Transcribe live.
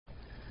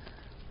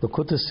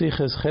L'Kutei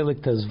Sicha is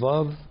Chelik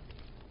Tezvav,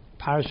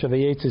 Parsha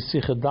Vayetze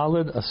Sicha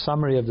Daled, a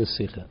summary of the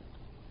Sicha.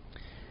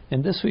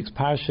 In this week's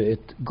Parsha,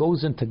 it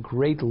goes into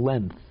great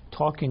length,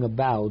 talking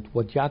about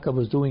what Yaakov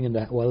was doing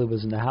while he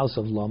was in the house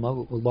of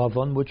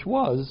Lavan, which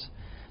was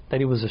that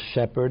he was a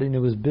shepherd and he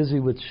was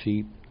busy with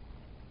sheep,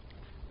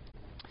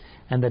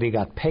 and that he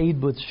got paid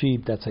with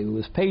sheep, that's how he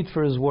was paid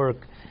for his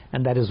work,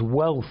 and that his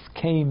wealth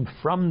came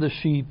from the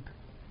sheep,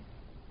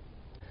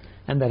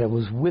 and that it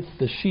was with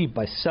the sheep,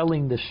 by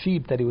selling the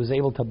sheep, that he was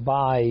able to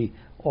buy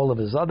all of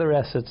his other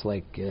assets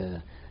like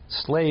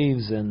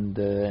slaves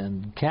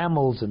and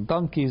camels and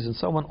donkeys and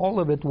so on. All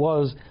of it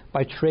was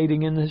by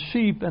trading in his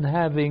sheep and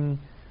having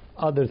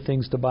other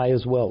things to buy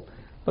as well.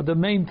 But the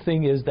main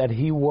thing is that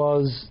he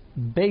was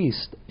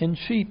based in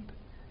sheep.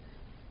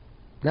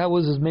 That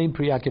was his main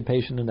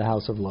preoccupation in the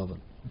house of Lavan.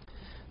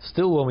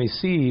 Still, when we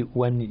see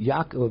when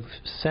Yaakov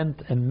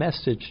sent a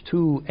message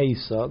to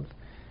Esav,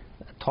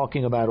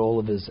 talking about all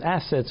of his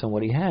assets and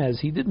what he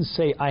has, he didn't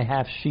say, I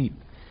have sheep.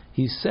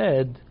 He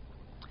said,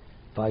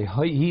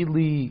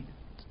 Vayhili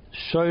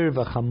shoir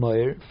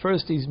v'chamoir.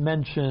 First he's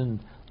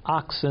mentioned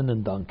oxen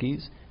and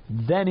donkeys,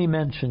 then he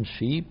mentioned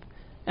sheep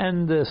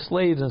and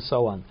slaves and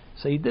so on.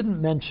 So he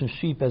didn't mention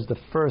sheep as the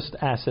first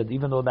asset,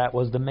 even though that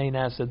was the main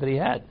asset that he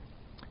had.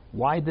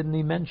 Why didn't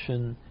he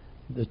mention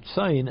the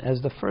tzayin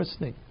as the first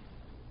thing?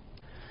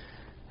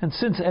 And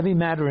since every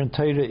matter in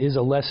Torah is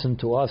a lesson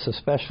to us,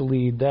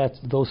 especially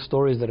those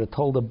stories that are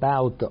told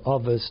about the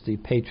Avos, the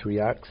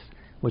patriarchs,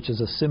 which is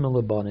a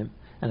similar bonim,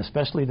 and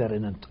especially that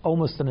in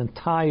almost an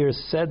entire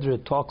Seder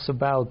talks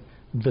about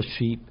the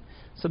sheep,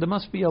 so there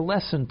must be a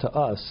lesson to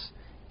us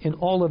in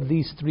all of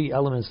these three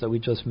elements that we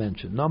just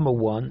mentioned. Number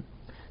one,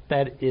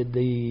 that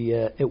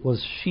it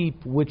was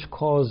sheep which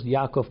caused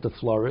Yaakov to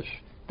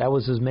flourish. That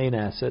was his main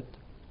asset.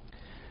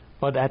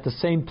 But at the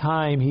same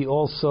time, he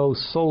also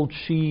sold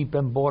sheep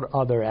and bought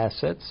other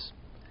assets.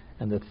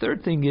 And the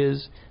third thing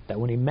is that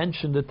when he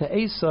mentioned it to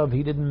Esav,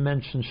 he didn't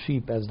mention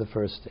sheep as the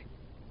first thing.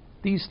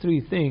 These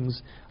three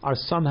things are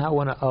somehow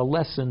a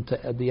lesson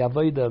to the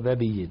Avodah of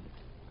every Yid.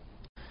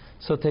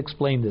 So to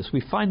explain this,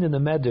 we find in the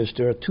Medrash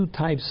there are two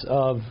types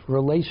of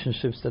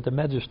relationships that the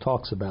Medrash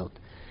talks about.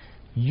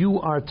 You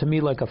are to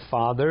me like a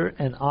father,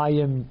 and I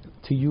am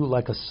to you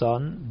like a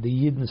son. The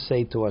Yidden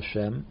say to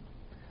Hashem.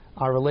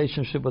 Our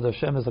relationship with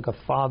Hashem is like a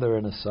father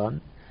and a son.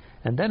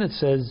 And then it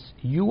says,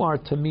 you are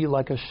to me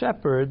like a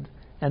shepherd,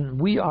 and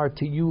we are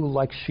to you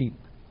like sheep.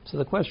 So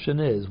the question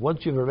is, once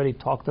you've already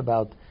talked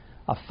about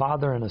a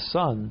father and a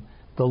son,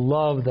 the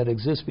love that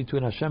exists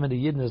between Hashem and the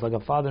Yidden is like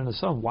a father and a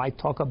son. Why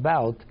talk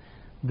about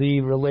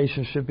the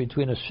relationship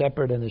between a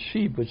shepherd and a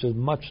sheep, which is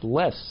much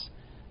less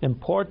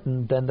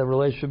important than the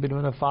relationship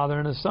between a father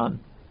and a son?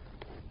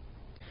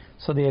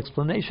 So the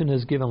explanation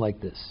is given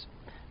like this.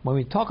 When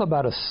we talk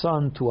about a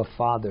son to a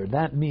father,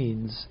 that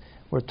means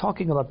we're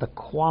talking about the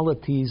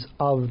qualities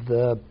of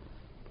the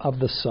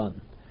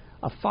son.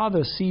 A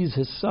father sees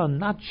his son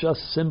not just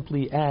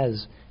simply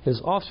as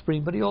his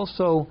offspring, but he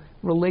also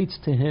relates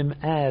to him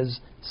as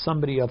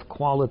somebody of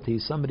quality,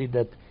 somebody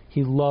that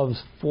he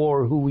loves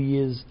for who he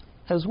is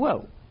as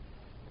well.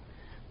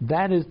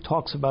 That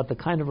talks about the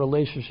kind of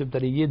relationship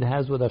that a Yid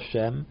has with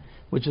Hashem,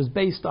 which is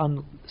based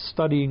on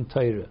studying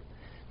Torah.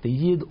 The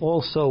Yid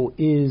also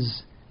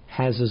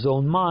has his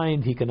own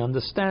mind, he can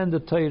understand the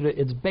Torah.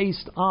 It's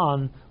based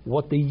on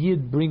what the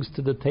Yid brings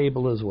to the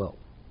table as well.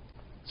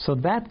 So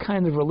that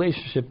kind of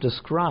relationship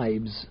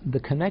describes the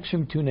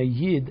connection between a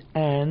Yid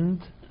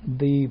and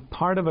the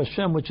part of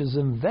Hashem which is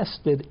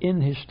invested in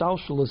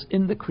Hishtalshelus,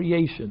 in the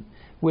creation,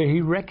 where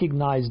he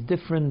recognizes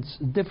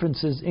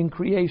differences in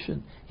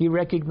creation. He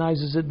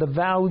recognizes the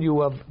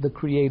value of the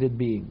created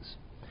beings.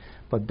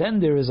 But then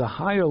there is a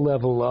higher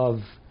level of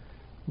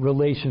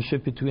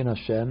relationship between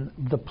Hashem,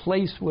 the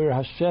place where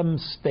Hashem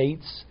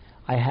states,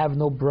 I have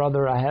no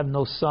brother, I have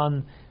no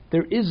son.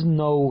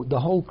 The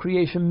whole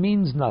creation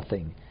means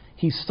nothing.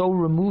 He's so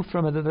removed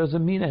from it that it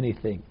doesn't mean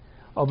anything.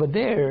 Over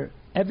there,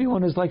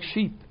 everyone is like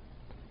sheep.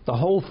 The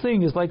whole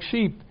thing is like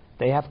sheep.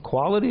 They have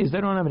qualities, they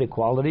don't have any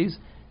qualities.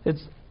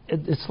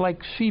 It's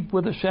like sheep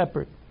with a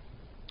shepherd.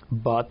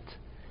 But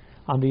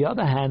on the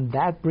other hand,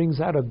 that brings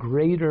out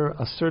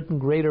a certain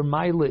greater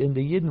maila in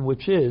the Yidden,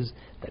 which is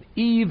that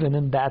even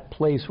in that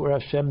place where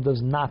Hashem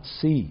does not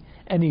see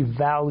any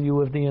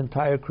value of the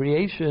entire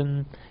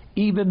creation,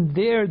 even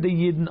there the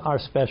Yidden are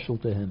special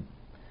to him.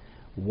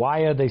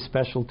 Why are they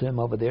special to him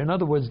over there? In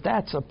other words,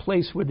 that's a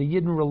place where the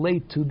Yidden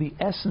relate to the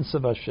essence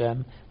of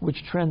Hashem,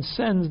 which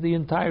transcends the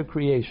entire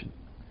creation.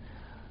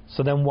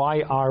 So then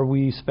why are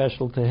we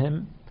special to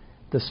him?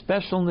 The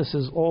specialness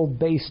is all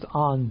based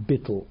on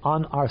bittul,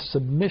 on our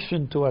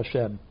submission to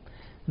Hashem.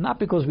 Not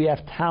because we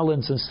have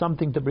talents and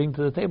something to bring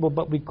to the table,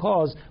 but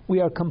because we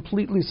are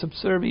completely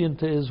subservient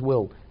to His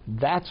will.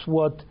 That's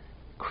what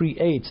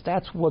creates,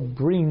 that's what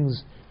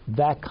brings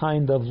that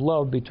kind of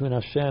love between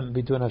Hashem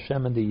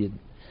and the Yid.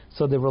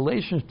 So the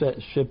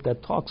relationship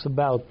that talks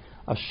about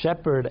a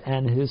shepherd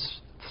and his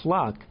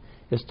flock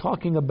is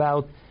talking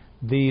about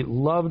the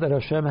love that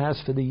Hashem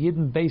has for the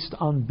Yidden based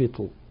on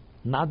bittul.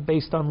 Not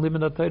based on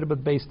limud Torah,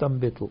 but based on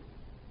bittul.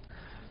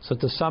 So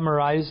to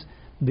summarize,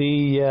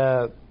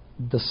 the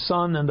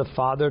son and the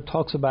father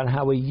talks about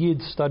how a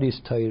Yid studies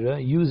Torah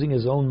using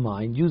his own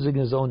mind, using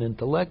his own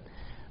intellect.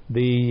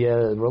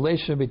 The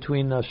relationship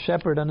between a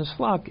shepherd and his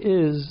flock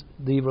is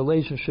the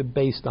relationship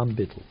based on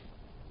bittul.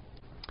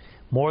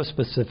 More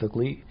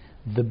specifically,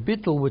 the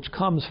bittul which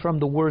comes from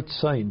the word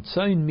tzayin.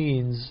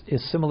 Tzayin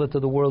is similar to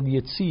the word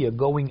yitzia,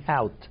 going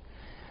out.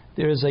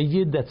 There is a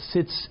Yid that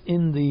sits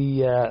in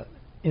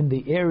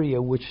the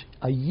area which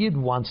a Yid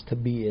wants to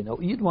be in.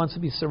 A Yid wants to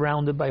be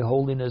surrounded by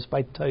holiness,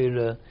 by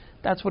Torah.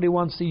 That's what he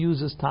wants to use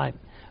his time.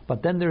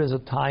 But then there is a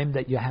time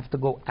that you have to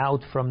go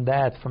out from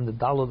that, from the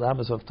Daled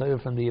Amos of Torah,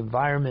 from the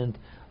environment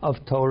of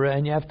Torah,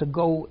 and you have to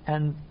go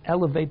and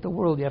elevate the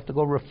world. You have to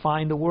go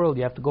refine the world.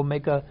 You have to go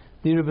make a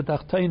Dira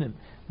B'Tachtonim.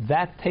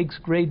 That takes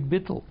great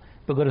bittul,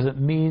 because it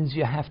means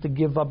you have to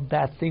give up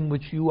that thing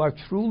which you are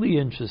truly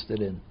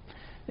interested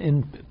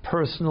in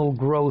personal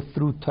growth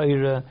through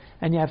Torah,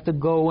 and you have to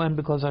go, and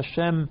because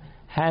Hashem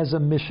has a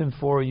mission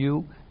for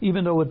you,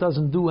 even though it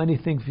doesn't do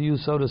anything for you,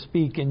 so to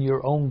speak, in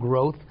your own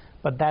growth,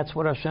 but that's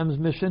what Hashem's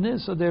mission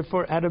is, so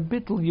therefore at a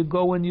bittul you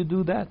go and you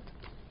do that.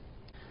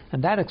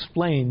 And that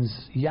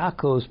explains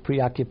Yaakov's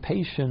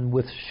preoccupation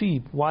with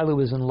sheep while he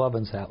was in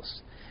Lavan's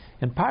house.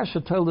 And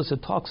Parsha told us,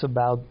 it talks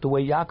about the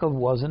way Yaakov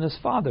was in his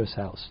father's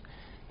house.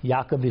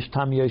 Yaakov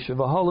Ishtam Yoshev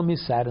Aholim, he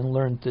sat and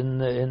learned in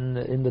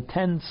the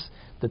tents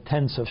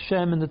of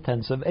Shem and the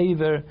tents of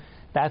Aver.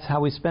 That's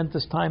how he spent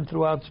his time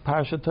throughout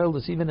Parsha told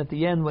us. Even at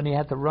the end, when he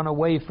had to run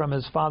away from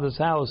his father's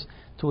house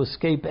to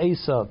escape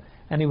Esav,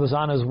 and he was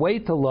on his way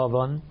to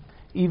Lavan,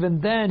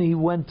 even then he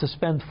went to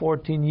spend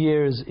 14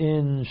 years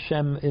in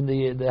Shem, in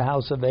the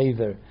house of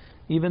Aver.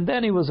 Even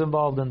then he was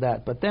involved in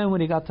that. But then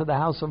when he got to the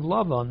house of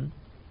Lavan,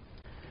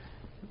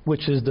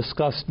 which is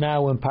discussed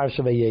now in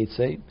Parsha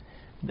Vayetze,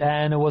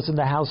 and it was in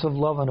the house of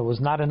Lavan, it was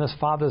not in his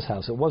father's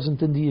house, it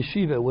wasn't in the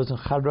yeshiva, it was in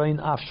Charain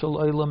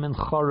Afshal Olam in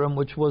Choram,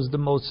 which was the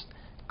most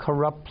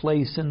corrupt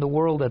place in the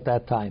world at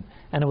that time.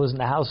 And it was in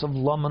the house of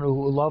Lavan,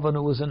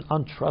 who was an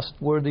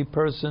untrustworthy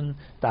person,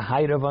 the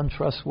height of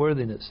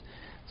untrustworthiness.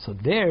 So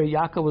there,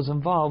 Yaakov was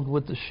involved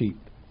with the sheep.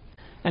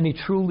 And he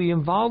truly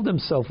involved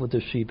himself with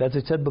the sheep. As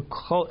it said,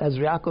 as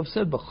Yaakov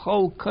said,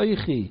 B'chol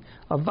koichi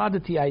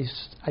avadati,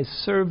 I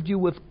served you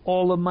with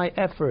all of my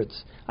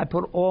efforts. I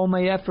put all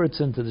my efforts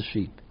into the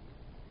sheep.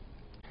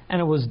 And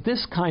it was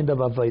this kind of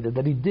avodah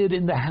that he did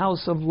in the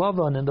house of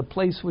Lavan, in the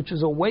place which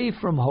is away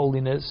from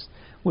holiness,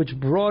 which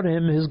brought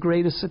him his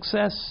greatest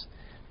success.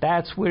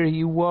 That's where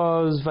he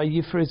was,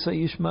 Vayifretz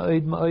ha'ish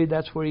ma'od ma'od,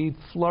 that's where he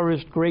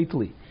flourished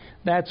greatly.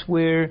 That's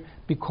where,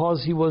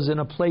 because he was in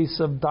a place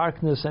of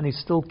darkness and he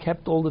still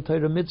kept all the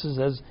Torah mitzvahs,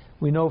 as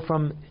we know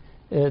from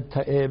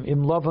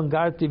Im Lavan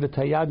Garti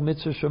v'Tayag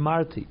Mitzvah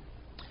Shemarti.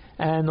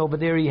 And over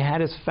there he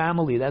had his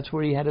family. That's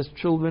where he had his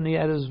children.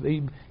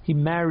 He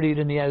married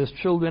and he had his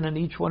children, and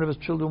each one of his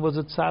children was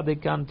a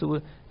tzaddik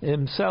unto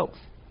himself.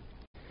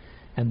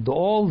 And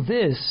all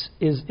this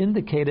is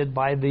indicated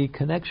by the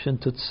connection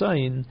to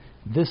tzayin,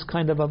 this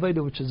kind of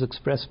avodah which is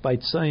expressed by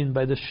tzayin,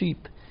 by the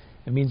sheep.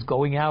 It means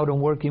going out and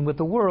working with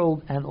the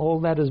world, and all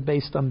that is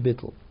based on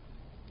bittul.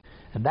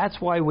 And that's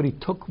why what he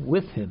took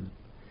with him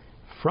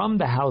from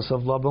the house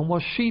of Laban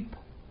was sheep.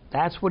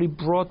 That's what he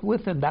brought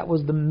with him. That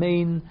was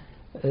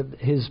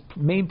his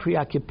main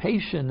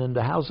preoccupation in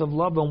the house of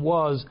Laban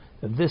was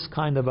this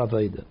kind of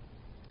avodah.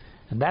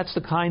 And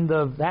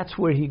that's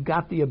where he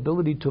got the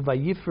ability to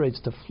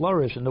vayifretz, to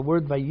flourish. And the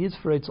word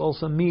vayifretz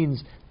also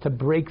means to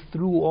break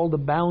through all the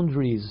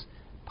boundaries.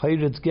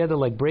 Paired together,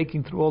 like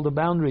breaking through all the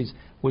boundaries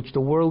which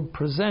the world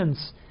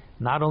presents.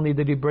 Not only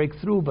did he break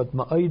through, but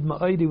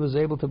ma'od, he was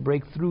able to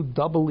break through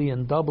doubly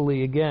and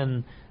doubly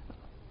again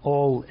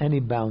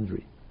any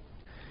boundary.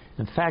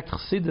 In fact,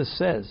 Chassidus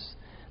says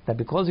that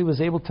because he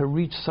was able to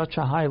reach such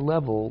a high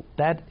level,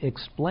 that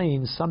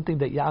explains something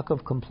that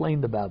Yaakov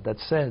complained about.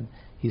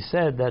 He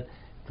said that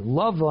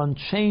Lavan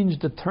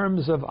changed the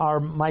terms of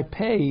my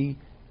pay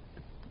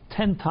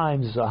 10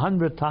 times,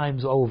 100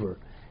 times over.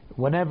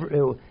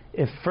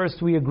 If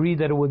first we agreed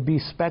that it would be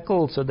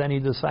speckled, so then he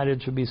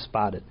decided it should be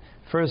spotted.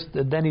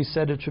 Then he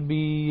said it should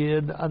be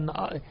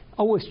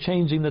always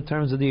changing the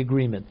terms of the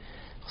agreement.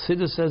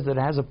 Chassidus says that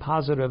it has a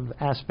positive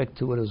aspect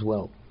to it as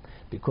well,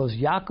 because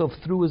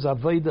Yaakov, through his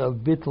avodah of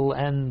bittul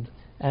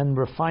and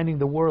refining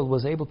the world,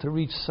 was able to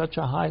reach such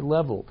a high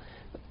level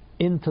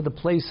into the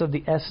place of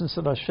the essence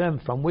of Hashem,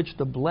 from which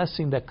the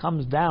blessing that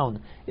comes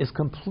down is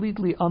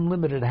completely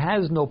unlimited,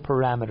 has no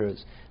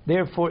parameters.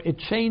 Therefore, it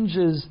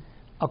changes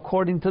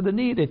according to the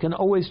need. It can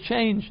always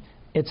change.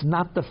 It's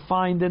not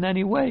defined in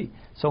any way.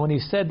 So when he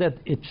said that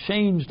it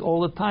changed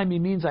all the time, he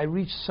means I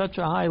reached such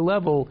a high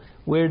level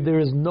where there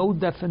is no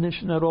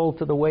definition at all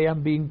to the way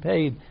I'm being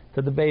paid,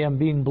 to the way I'm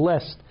being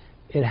blessed.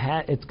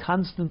 It's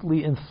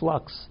constantly in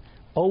flux,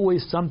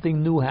 always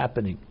something new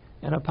happening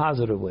in a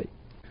positive way.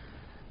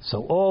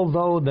 So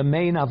although the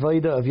main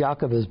avodah of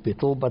Yaakov is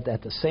bittul, but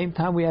at the same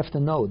time we have to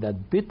know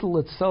that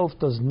bittul itself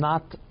does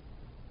not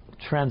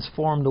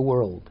transform the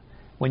world.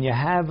 When you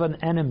have an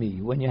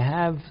enemy, when you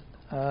have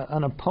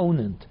an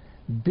opponent,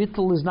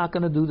 Bittul is not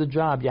going to do the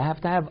job. You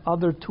have to have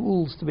other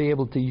tools to be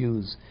able to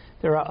use.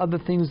 There are other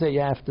things that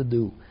you have to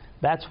do.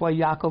 That's why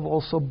Yaakov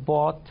also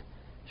bought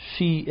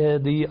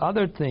the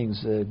other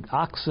things,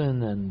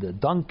 oxen and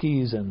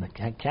donkeys and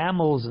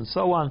camels and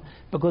so on,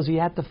 because he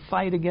had to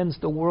fight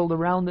against the world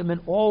around him in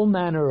all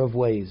manner of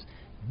ways.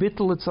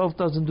 Bittul itself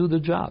doesn't do the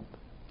job.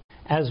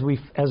 As we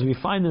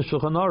find in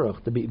Shulchan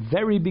Aruch, the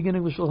very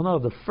beginning of Shulchan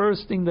Aruch, the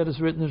first thing that is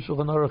written in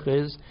Shulchan Aruch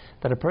is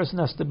that a person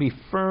has to be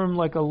firm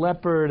like a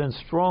leopard and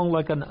strong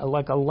like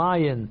a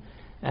lion,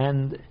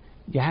 and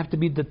you have to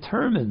be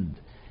determined.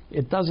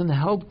 It doesn't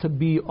help to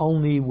be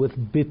only with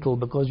bittul,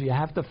 because you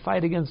have to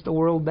fight against the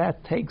world.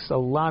 That takes a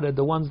lot of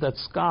the ones that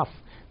scoff,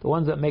 the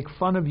ones that make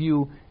fun of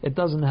you. It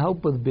doesn't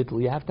help with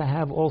bittul. You have to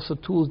have also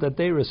tools that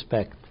they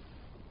respect.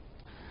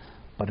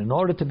 But in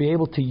order to be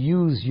able to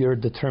use your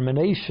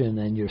determination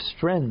and your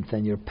strength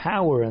and your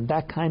power and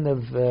that kind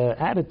of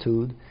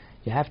attitude,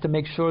 you have to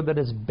make sure that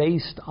it's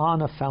based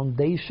on a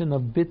foundation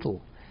of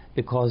bittul.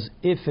 Because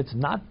if it's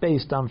not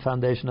based on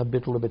foundation of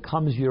bittul, it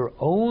becomes your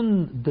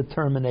own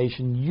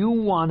determination. You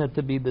want it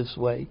to be this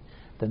way,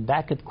 then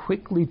that could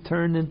quickly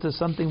turn into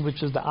something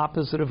which is the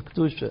opposite of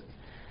kedusha.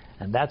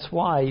 And that's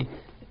why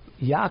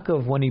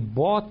Yaakov, when he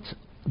bought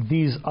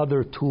these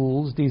other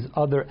tools, these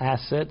other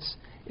assets,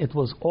 it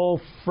was all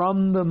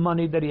from the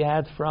money that he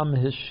had from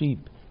his sheep.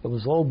 It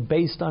was all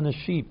based on his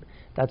sheep.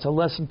 That's a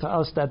lesson to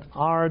us that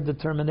our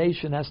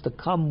determination has to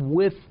come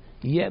with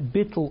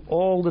bittul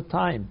all the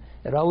time.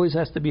 It always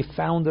has to be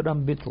founded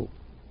on bittul.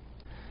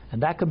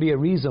 And that could be a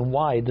reason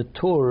why the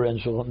Torah and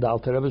the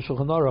Alter Rebbe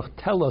Shulchan Aruch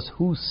tell us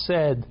who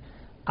said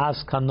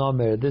As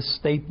Kanomer, this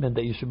statement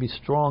that you should be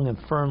strong and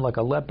firm like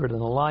a leopard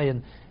and a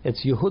lion.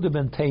 It's Yehuda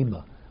ben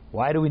Tema.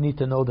 Why do we need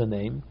to know the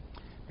name?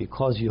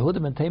 Because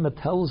Yehuda ben Tema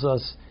tells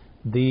us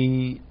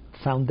the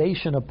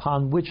foundation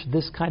upon which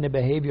this kind of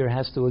behavior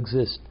has to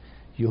exist.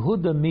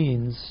 Yehuda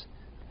means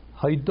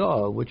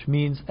Haidah, which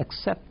means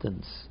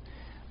acceptance.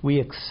 We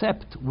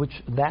accept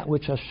that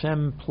which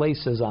Hashem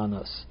places on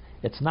us.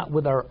 It's not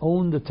with our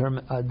own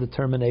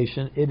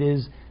determination. It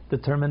is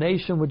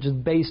determination which is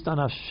based on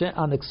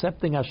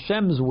accepting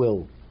Hashem's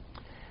will.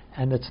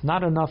 And it's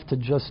not enough to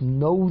just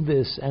know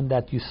this and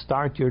that you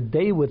start your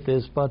day with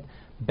this, but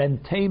Ben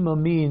Tema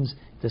means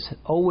this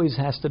always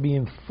has to be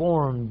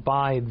informed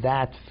by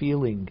that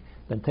feeling.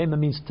 Ben Tema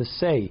means to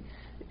say.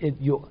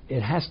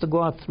 It has to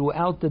go out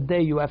throughout the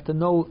day. You have to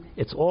know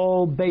it's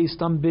all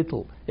based on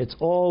bittul. It's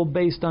all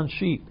based on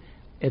sheep.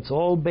 It's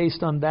all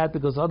based on that,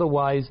 because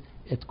otherwise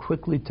it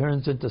quickly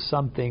turns into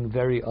something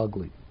very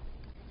ugly.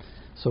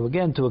 So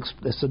again,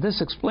 so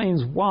this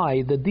explains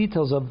why the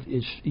details of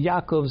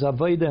Yaakov's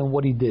avodah and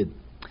what he did.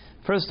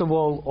 First of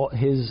all,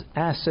 his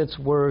assets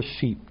were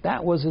sheep.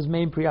 That was his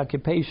main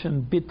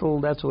preoccupation.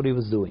 Bittul, that's what he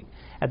was doing.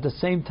 At the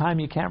same time,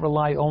 you can't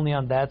rely only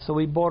on that, so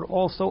he bought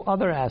also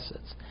other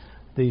assets.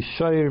 The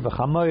shoyer,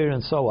 v'chamoyer,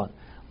 and so on.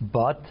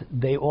 But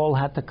they all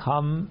had to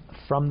come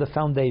from the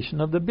foundation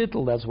of the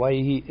bittul. That's why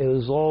it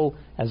was all,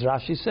 as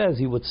Rashi says,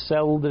 he would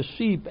sell the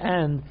sheep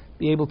and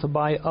be able to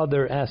buy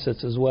other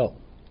assets as well.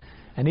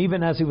 And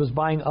even as he was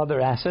buying other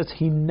assets,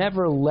 he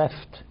never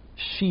left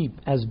sheep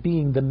as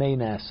being the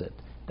main asset.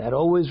 That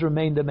always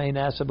remained the main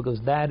asset, because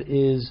that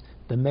is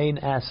the main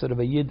asset of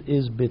a yid,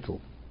 is bittul.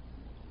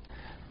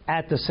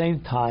 At the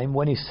same time,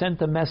 when he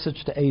sent a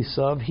message to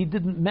Esav, he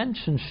didn't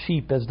mention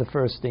sheep as the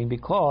first thing,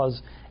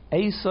 because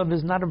Esav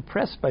is not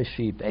impressed by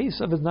sheep.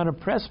 Esav is not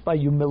impressed by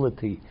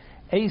humility.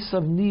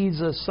 Esav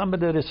needs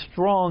somebody that is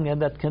strong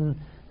and that can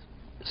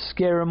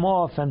scare him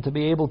off, and to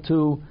be able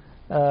to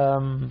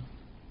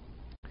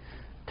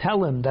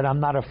tell him that I'm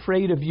not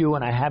afraid of you,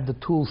 and I have the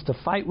tools to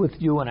fight with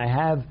you, and I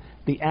have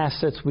the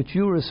assets which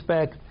you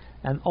respect.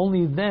 And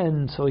only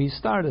then, so he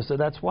started. So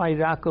that's why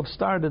Yaakov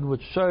started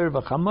with Shoyer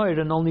v'chamoyer,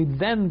 and only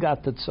then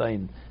got the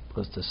tzayin.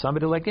 Because to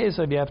somebody like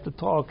Esav, you have to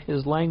talk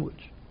his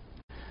language.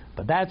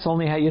 But that's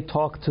only how you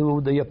talk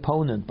to the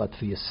opponent. But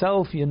for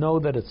yourself, you know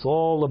that it's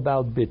all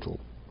about bittul.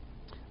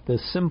 The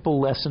simple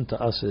lesson to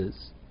us is,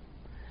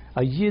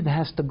 a yid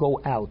has to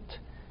go out.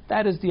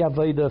 That is the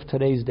avodah of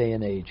today's day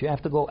and age. You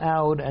have to go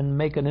out and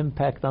make an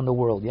impact on the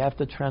world. You have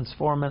to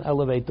transform and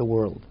elevate the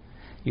world.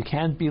 You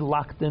can't be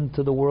locked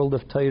into the world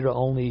of Torah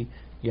only.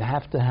 You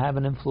have to have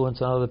an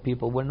influence on other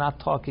people. We're not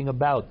talking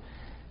about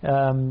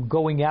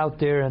going out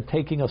there and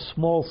taking a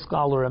small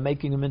scholar and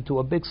making him into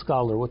a big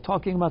scholar. We're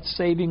talking about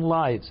saving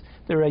lives.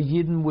 There are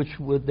Yidden which,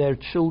 with their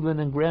children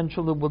and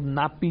grandchildren, will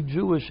not be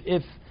Jewish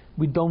if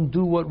we don't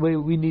do what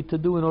we need to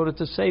do in order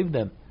to save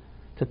them,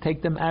 to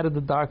take them out of the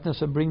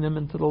darkness and bring them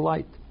into the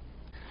light.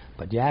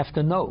 But you have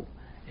to know,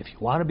 if you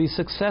want to be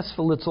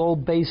successful, it's all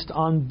based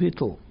on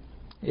bittul.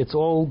 It's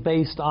all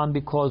based on,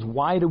 because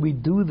why do we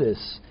do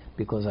this?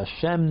 Because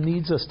Hashem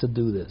needs us to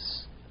do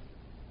this.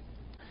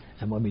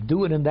 And when we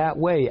do it in that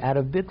way, out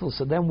of bittul,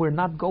 so then we're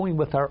not going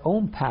with our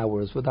own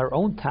powers, with our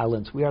own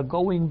talents. We are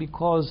going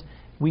because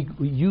we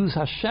use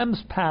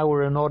Hashem's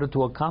power in order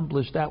to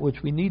accomplish that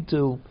which we need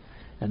to.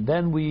 And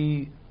then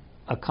we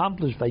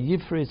accomplish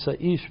Vayifrit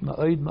Sa'ish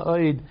Ma'od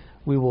Ma'od.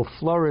 We will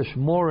flourish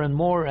more and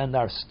more, and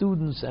our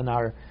students and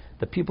our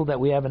the people that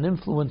we have an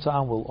influence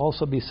on will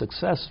also be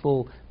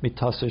successful.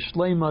 Mitasa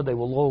Shlema, they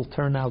will all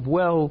turn out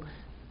well.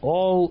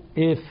 All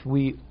if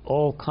we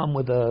all come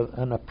with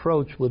an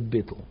approach with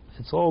bittul.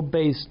 It's all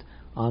based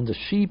on the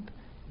sheep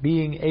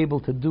being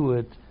able to do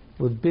it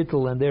with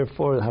bittul, and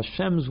therefore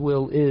Hashem's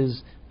will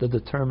is the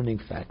determining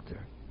factor.